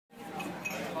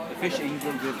fish in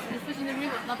the river. Fish in the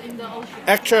river, not in the ocean.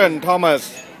 Action,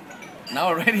 Thomas. Now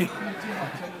already.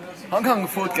 Hong Kong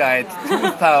Food Guide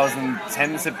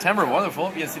 2010 September.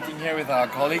 Wonderful. We are sitting here with our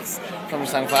colleagues from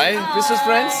Sangfei, business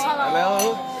friends.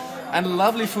 Hello. And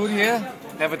lovely food here.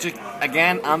 Have a check.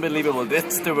 Again, unbelievable.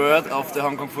 That's the word of the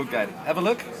Hong Kong Food Guide. Have a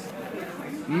look.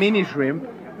 Mini shrimp.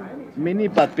 Mini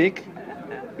but big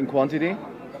in quantity.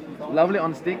 Lovely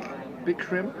on stick. Big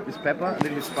shrimp with pepper, a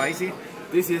little bit spicy.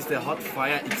 This is the hot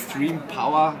fire extreme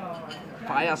power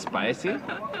fire spicy,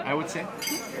 I would say.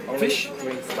 Fish.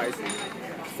 Drink spicy.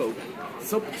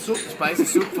 Soup, spicy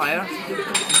soup, fire.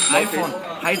 iPhone,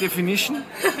 high definition.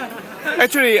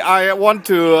 Actually, I want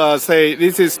to say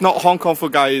this is not Hong Kong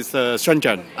food guide, it's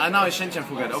Shenzhen. Now it's Shenzhen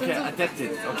Food Guide. Okay,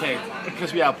 adapted. Okay,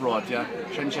 because we are abroad, yeah.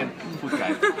 Shenzhen Food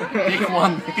Guide. Big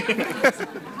one.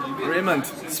 Raymond,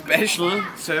 special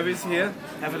service here.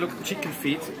 Have a look at chicken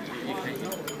feet.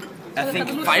 I think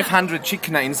 500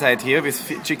 chicken are inside here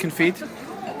with chicken feet,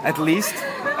 at least.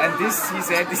 And this, he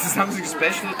said, this is something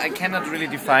special I cannot really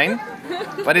define,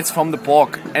 but it's from the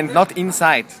pork and not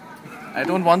inside. I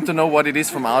don't want to know what it is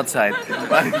from outside.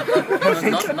 Not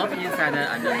inside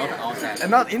and not outside.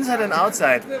 And not inside and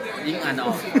outside. In and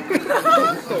out.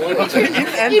 Okay, in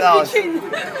and out.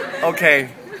 Okay,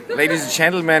 ladies and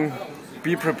gentlemen,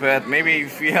 be prepared. Maybe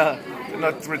if we are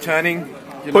not returning,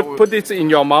 you know, Put it in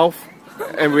your mouth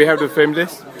and we have to film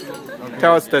this. Okay.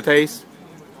 Tell us the taste.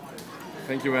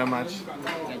 Thank you very much.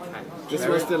 This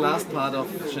was the last part of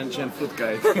Shenzhen Food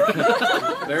Guide.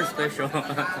 Very special.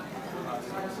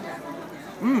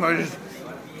 That is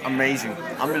amazing,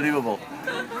 unbelievable.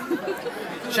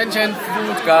 Shenzhen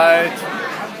Food Guide,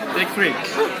 Big 3.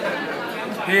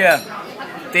 Here,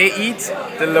 they eat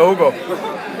the logo.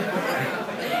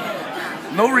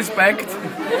 No respect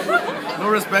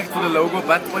for the logo,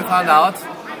 but we found out.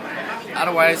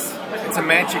 Otherwise, it's a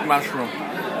magic mushroom.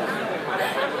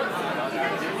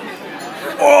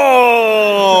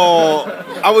 Oh!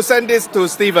 I will send this to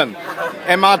Stephen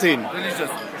and Martin. Delicious.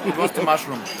 It was the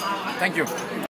mushroom. Thank you.